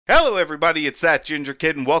Hello everybody, it's that Ginger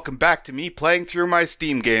Kid and welcome back to me playing through my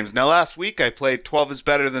Steam games. Now last week I played 12 is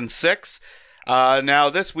Better Than 6. Now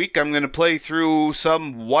this week I'm going to play through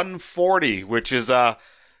some 140, which is a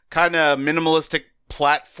kind of minimalistic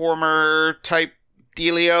platformer type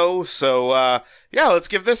dealio. So yeah, let's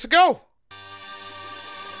give this a go.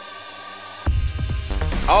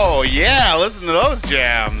 Oh yeah, listen to those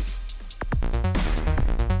jams.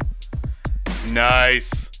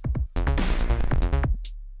 Nice.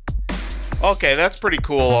 Okay, that's pretty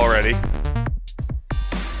cool already.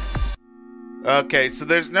 Okay, so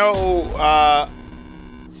there's no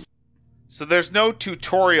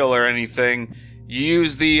tutorial or anything. You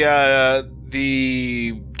use the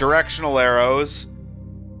directional arrows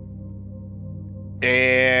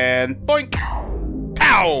and boink,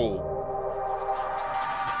 pow.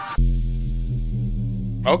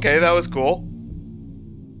 Okay, that was cool.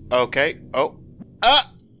 Okay. Oh.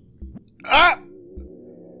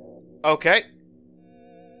 Okay.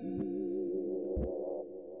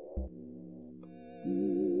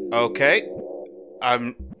 Okay.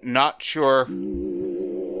 I'm not sure.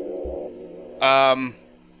 Oh,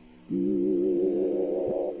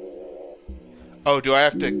 do I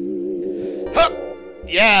have to... Hup!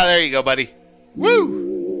 Yeah, there you go, buddy.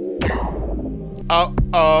 Woo! Oh,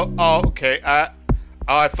 okay. Oh,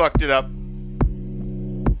 I fucked it up.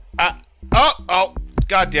 Oh,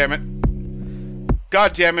 god damn it.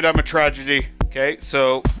 God damn it, I'm a tragedy. Okay,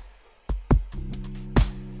 so...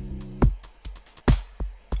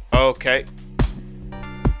 Okay.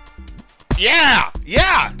 Yeah!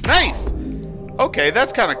 Yeah! Nice! Okay,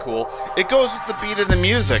 that's kind of cool. It goes with the beat of the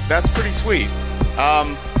music. That's pretty sweet.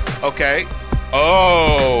 Okay.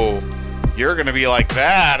 Oh! You're gonna be like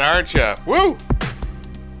that, aren't you? Woo!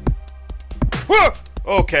 Woo!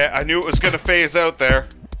 Okay, I knew it was gonna phase out there.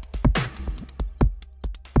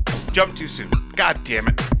 Jump too soon. God damn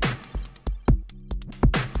it.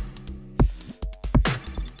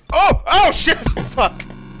 Oh shit! Fuck.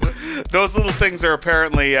 Those little things are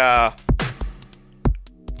apparently,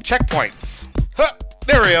 checkpoints. Huh,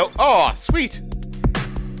 there we go. Oh, sweet.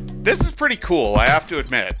 This is pretty cool, I have to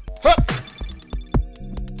admit. Huh.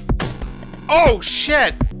 Oh,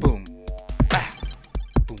 shit! Boom. Bah.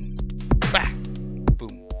 Boom. Bah.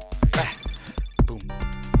 Boom. Bah. Boom.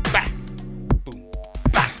 Bah. Boom.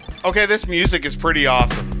 Bah. Okay, this music is pretty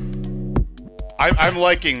awesome. I'm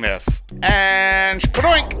liking this. And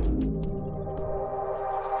shpadoink!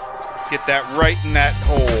 Get that right in that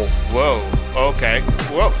hole. Whoa. Okay.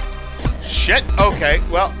 Whoa. Shit. Okay.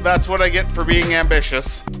 Well, that's what I get for being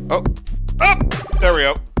ambitious. Oh. Up! There we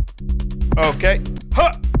go. Okay.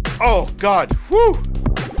 Huh! Oh, God. Whew!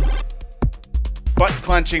 Butt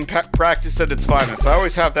clenching practice at its finest. I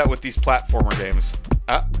always have that with these platformer games.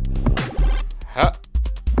 Huh. Huh.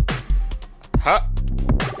 Huh.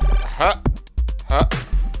 Huh. Huh.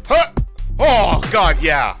 Oh, God,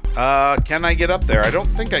 yeah. Can I get up there? I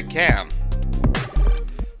don't think I can.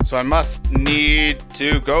 So I must need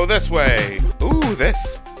to go this way. Ooh,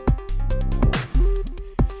 this.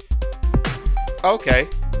 Okay.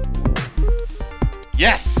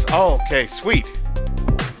 Yes! Oh, okay, sweet.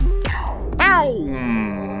 Ow!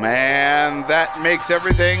 Man, that makes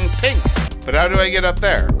everything pink. But how do I get up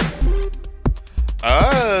there?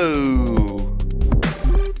 Oh.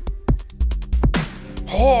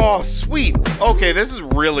 Oh, sweet. Okay, this is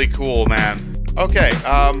really cool, man. Okay,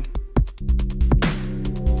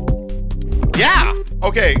 yeah!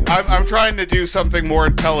 Okay, I'm trying to do something more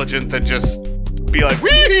intelligent than just be like,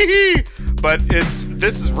 wee. But this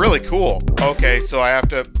is really cool. Okay, so I have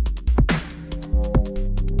to...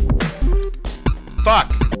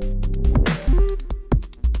 Fuck.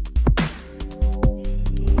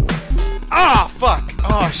 Ah, fuck.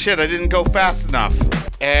 Oh, shit, I didn't go fast enough.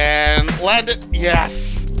 And land it.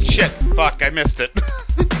 Yes. Shit. Fuck, I missed it.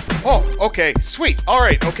 Oh, okay. Sweet.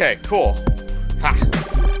 Alright, okay, cool. Ha.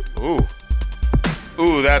 Ooh.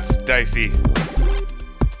 Ooh, that's dicey.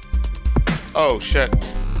 Oh, shit.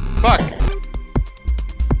 Fuck.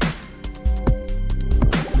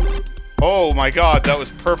 Oh my god, that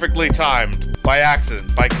was perfectly timed. By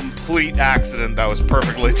accident. By complete accident, that was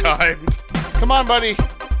perfectly timed. Come on, buddy.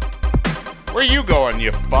 Where are you going,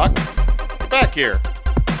 you fuck? Get back here.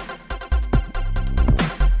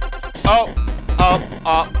 Oh.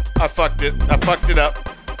 I fucked it. I fucked it up.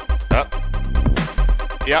 Up.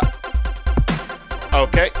 Yeah.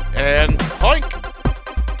 Okay. And hoink.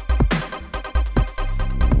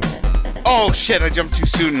 Oh shit, I jumped too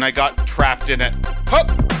soon and I got trapped in it.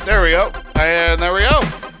 Hup. There we go. And there we go.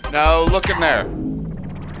 Now look in there.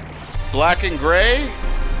 Black and gray.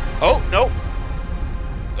 Oh, no.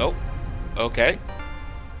 Oh. Okay.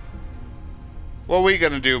 What we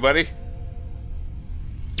gonna do, buddy?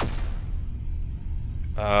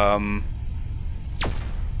 Oh,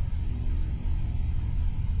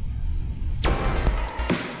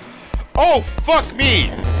 fuck me!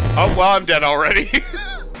 Oh, well, I'm dead already.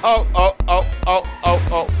 Oh.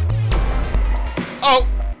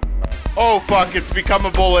 Oh, fuck, it's become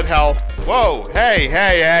a bullet hell. Whoa,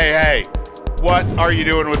 hey. What are you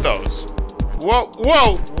doing with those? Whoa.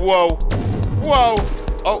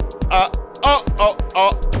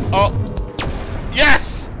 Oh.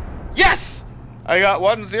 Yes! I got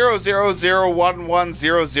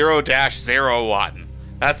 1000110-01.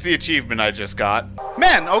 That's the achievement I just got.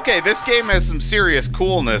 Man, okay, this game has some serious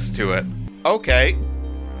coolness to it. Okay.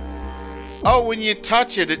 Oh, when you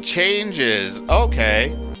touch it, it changes.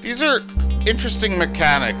 Okay. These are interesting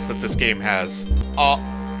mechanics that this game has.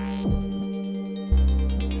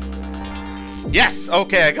 Yes!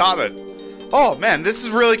 Okay, I got it. Oh, man, this is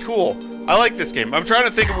really cool. I like this game. I'm trying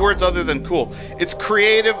to think of words other than cool. It's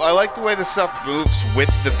creative. I like the way the stuff moves with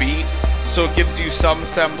the beat, so it gives you some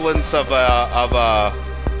semblance of a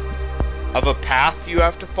path you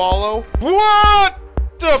have to follow. What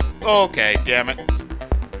the? Okay, damn it.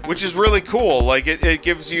 Which is really cool. Like, it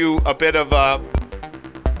gives you a bit of a...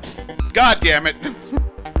 God damn it.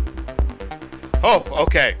 Oh,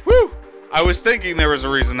 okay. Woo! I was thinking there was a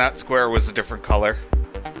reason that square was a different color.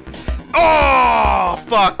 Oh,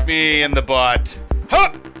 fuck me in the butt.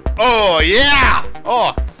 Huh! Oh, yeah!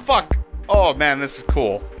 Oh, fuck. Oh, man, this is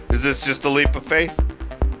cool. Is this just a leap of faith?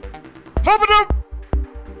 Hop-a-dum!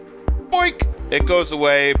 Boink! It goes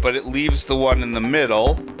away, but it leaves the one in the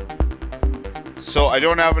middle. So I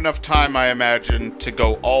don't have enough time, I imagine, to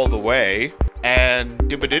go all the way. And...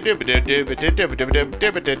 boink!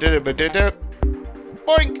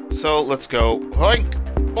 So let's go. Boink!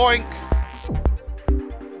 Boink!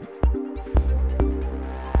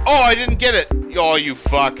 Oh, I didn't get it! Oh, you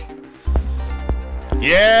fuck.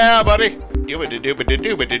 Yeah, buddy!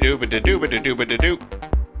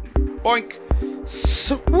 Boink!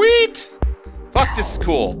 Sweet! Fuck, this is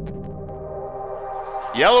cool.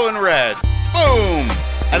 Yellow and red. Boom!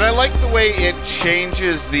 And I like the way it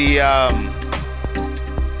changes the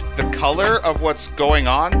color of what's going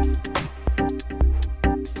on.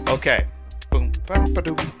 Okay. Boom, bum,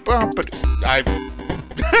 ba-doom, bum, ba-doom. I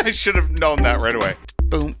should have known that right away.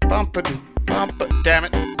 Boom, bum, ba-doom, bum, ba. Damn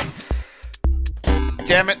it.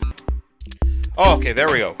 Damn it. Oh, okay, there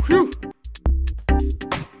we go. Whew.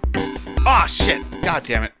 Ah, shit. God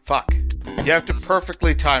damn it. Fuck. You have to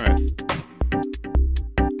perfectly time it.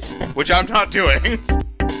 Which I'm not doing.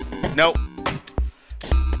 Nope.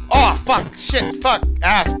 Oh, fuck. Shit. Fuck.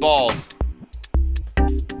 Ass balls.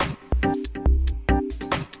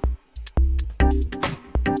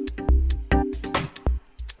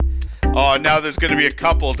 Oh, now there's going to be a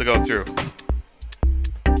couple to go through.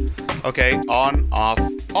 Okay. On, off,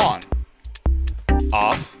 on.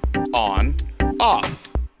 Off, on, off.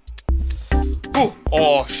 Ooh.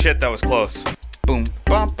 Oh, shit. That was close. Boom,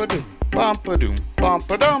 bump-a-doom, bump-a-doom,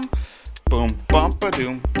 bump-a-dum. Boom,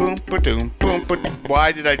 bump-a-doom, boom-pa-doom, boom-pa-doom.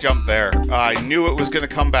 Why did I jump there? I knew it was going to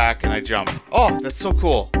come back and I jumped. Oh, that's so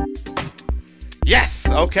cool. Yes!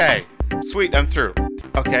 Okay. Sweet, I'm through.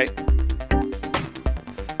 Okay.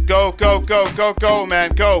 Go, go, go, go, go,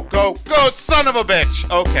 man. Go, go, go, son of a bitch!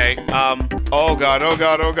 Okay, oh god, oh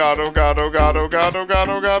god, oh god, oh god, oh god, oh god, oh god,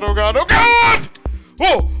 oh god, oh god, oh god!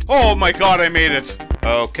 Whoa! Oh my god, I made it!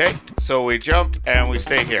 Okay, so we jump and we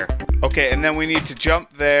stay here. Okay, and then we need to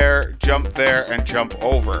jump there, and jump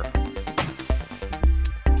over.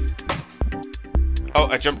 Oh,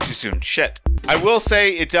 I jumped too soon. Shit. I will say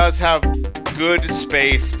it does have good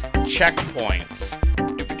spaced checkpoints.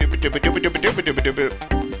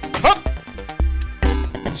 Huh!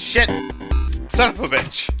 Shit. Son of a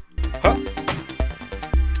bitch. Huh!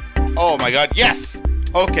 Oh my god, yes!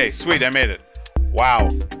 Okay, sweet, I made it.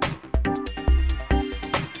 Wow.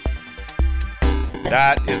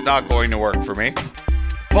 That is not going to work for me.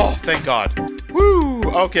 Oh, thank God.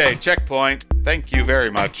 Woo! Okay, checkpoint. Thank you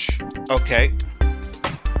very much. Okay.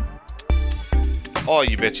 All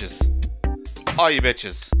you bitches. All you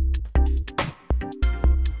bitches.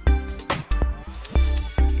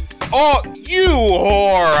 Oh, you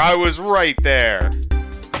whore! I was right there.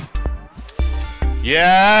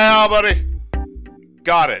 Yeah, buddy.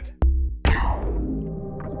 Got it.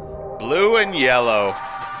 Blue and yellow.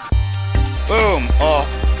 Boom. Oh,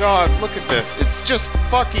 God, look at this. It's just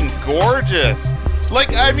fucking gorgeous.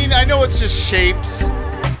 Like, I mean, I know it's just shapes.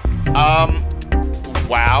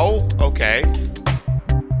 Wow. Okay.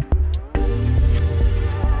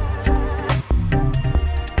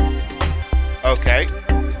 Okay.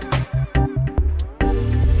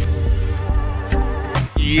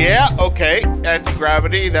 Yeah, okay.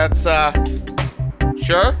 Anti-gravity, that's,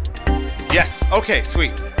 sure? Yes, okay,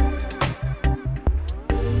 sweet.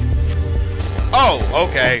 Oh,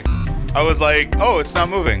 okay. I was like, oh, it's not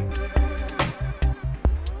moving.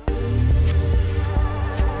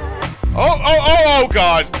 Oh,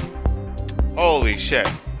 God. Holy shit.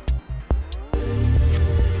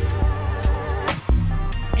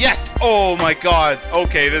 Yes! Oh my god.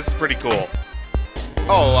 Okay, this is pretty cool.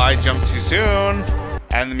 Oh, I jumped too soon.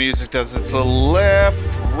 And the music does its little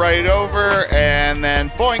lift right over and then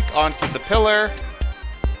boink onto the pillar.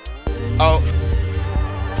 Oh.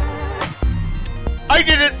 I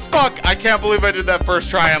did it! Fuck! I can't believe I did that first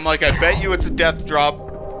try. I'm like, I bet you it's a death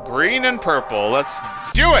drop. Green and purple. Let's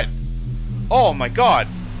do it! Oh my god.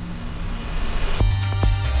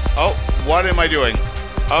 Oh, what am I doing?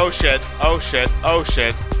 Oh shit, oh shit, oh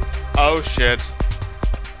shit, oh shit.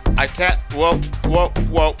 I can't, whoa, whoa,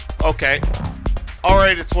 whoa, okay.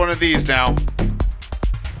 Alright, it's one of these now.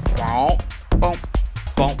 Wow, bump,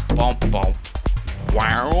 bump, bump, bump.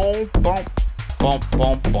 Wow, bump, bump,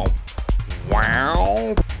 bump, bump.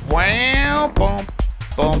 Wow, wow, bump,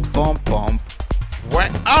 bump, bump, bump.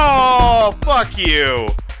 Oh, fuck you.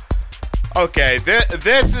 Okay,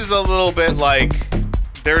 this is a little bit like,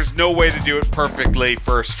 there's no way to do it perfectly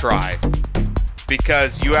first try.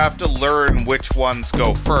 Because you have to learn which ones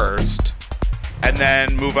go first, and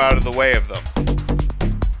then move out of the way of them.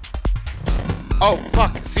 Oh,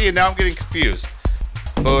 fuck. See, now I'm getting confused.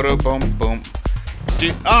 Boom, boom, boom.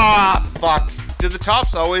 Ah, fuck. Do the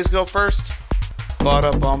tops always go first?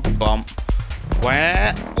 Bada bump, bump.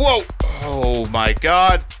 Whoa. Oh, my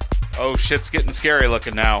God. Oh, shit's getting scary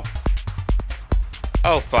looking now.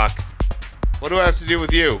 Oh, fuck. What do I have to do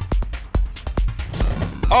with you?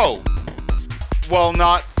 Oh. Well,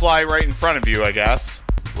 not fly right in front of you, I guess.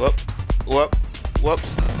 Whoop. Whoop. Whoop.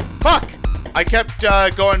 Fuck! I kept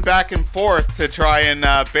going back and forth to try and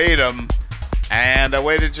bait him, and I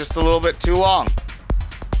waited just a little bit too long.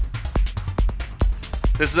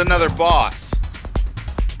 This is another boss.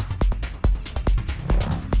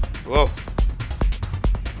 Whoa.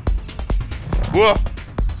 Whoa.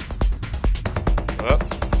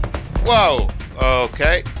 Whoa.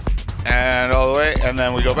 Okay. And all the way, and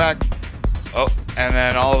then we go back. Oh, and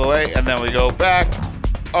then all the way, and then we go back.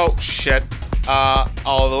 Oh, shit.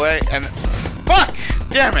 All the way, and... Fuck!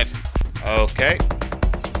 Damn it! Okay.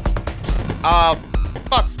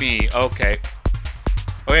 Fuck me. Okay.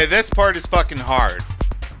 Okay, this part is fucking hard.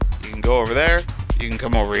 You can go over there. You can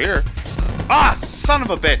come over here. Ah, son of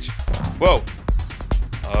a bitch! Whoa.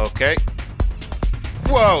 Okay.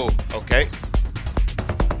 Whoa. Okay.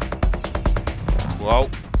 Whoa.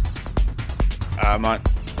 I'm on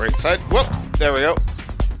right side. Whoop. There we go.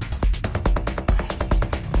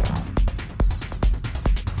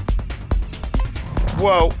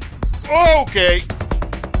 Whoa. Okay.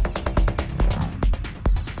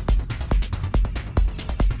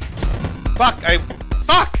 Fuck.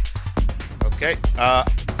 Fuck! Okay.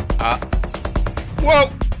 Whoa.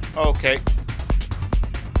 Okay.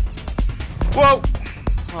 Whoa.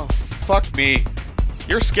 Oh, fuck me.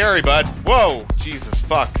 You're scary, bud. Whoa. Jesus,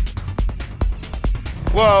 fuck.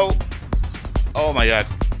 Whoa. Oh my god.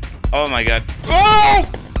 Oh my god. Oh!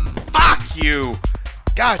 Fuck you!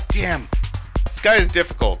 God damn. This guy is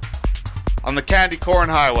difficult. On the candy corn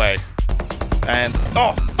highway. And...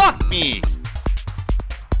 oh, fuck me!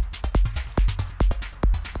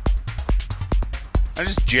 I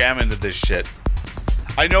just jam into this shit.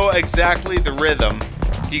 I know exactly the rhythm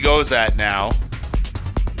he goes at now.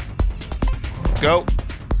 Go.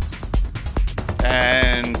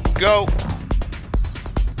 And go.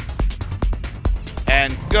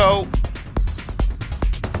 And go.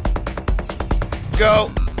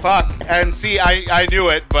 Go. Fuck. And see, I knew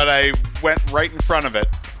it, but I went right in front of it.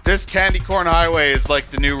 This candy corn highway is like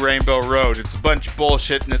the new Rainbow Road. It's a bunch of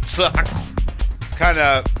bullshit and it sucks. It's kind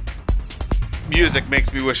of... music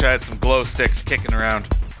makes me wish I had some glow sticks kicking around.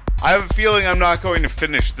 I have a feeling I'm not going to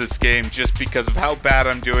finish this game just because of how bad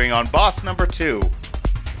I'm doing on boss number 2.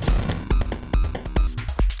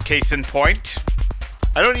 Case in point,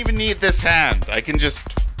 I don't even need this hand. I can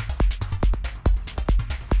just...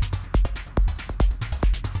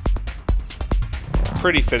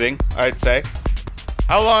 pretty fitting, I'd say.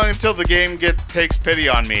 How long until the game takes pity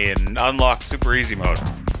on me and unlocks super easy mode?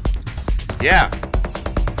 Yeah.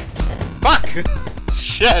 Fuck!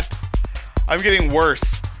 Shit! I'm getting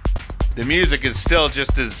worse. The music is still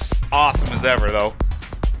just as awesome as ever, though.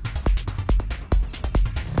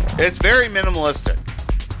 It's very minimalistic.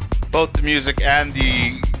 Both the music and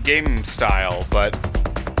the game style, but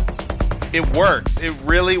it works. It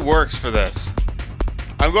really works for this.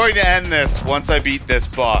 I'm going to end this once I beat this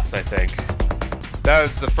boss, I think. That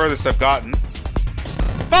is the furthest I've gotten.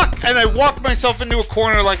 Fuck! And I walked myself into a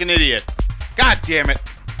corner like an idiot. God damn it.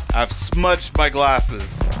 I've smudged my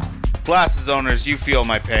glasses. Glasses owners, you feel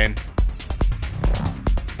my pain.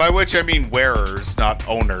 By which I mean wearers, not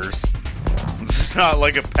owners. It's not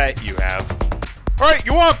like a pet you have. Alright,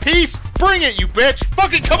 you want peace? Bring it, you bitch!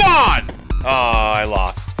 Fucking come on! Oh, I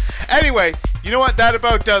lost. Anyway, you know what? That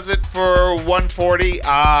about does it for 140.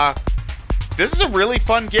 This is a really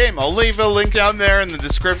fun game. I'll leave a link down there in the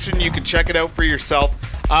description. You can check it out for yourself.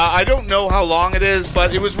 I don't know how long it is,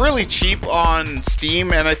 but it was really cheap on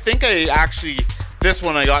Steam, and I think this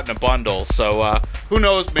one I got in a bundle, so who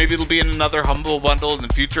knows, maybe it'll be in another Humble bundle in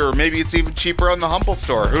the future, or maybe it's even cheaper on the Humble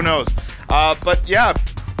store, who knows. But yeah,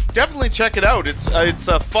 definitely check it out. It's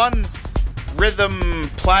a fun rhythm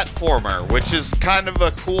platformer, which is kind of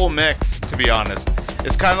a cool mix, to be honest.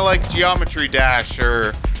 It's kind of like Geometry Dash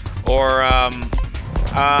or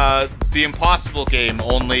the Impossible game,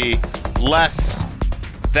 only less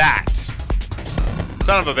that.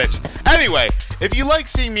 Son of a bitch. Anyway, if you like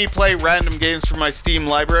seeing me play random games from my Steam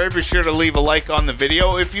library, be sure to leave a like on the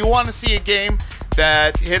video. If you want to see a game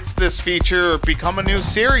that hits this feature or become a new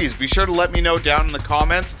series, be sure to let me know down in the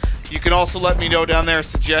comments. You can also let me know down there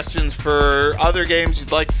suggestions for other games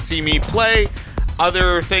you'd like to see me play,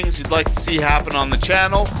 other things you'd like to see happen on the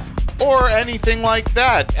channel, or anything like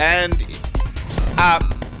that. And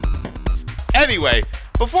anyway,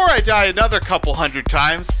 before I die another couple hundred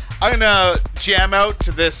times, I'm gonna jam out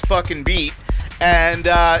to this fucking beat. And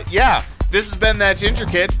yeah, this has been That Ginger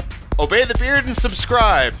Kid. Obey the beard and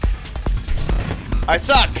subscribe. I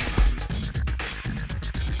suck.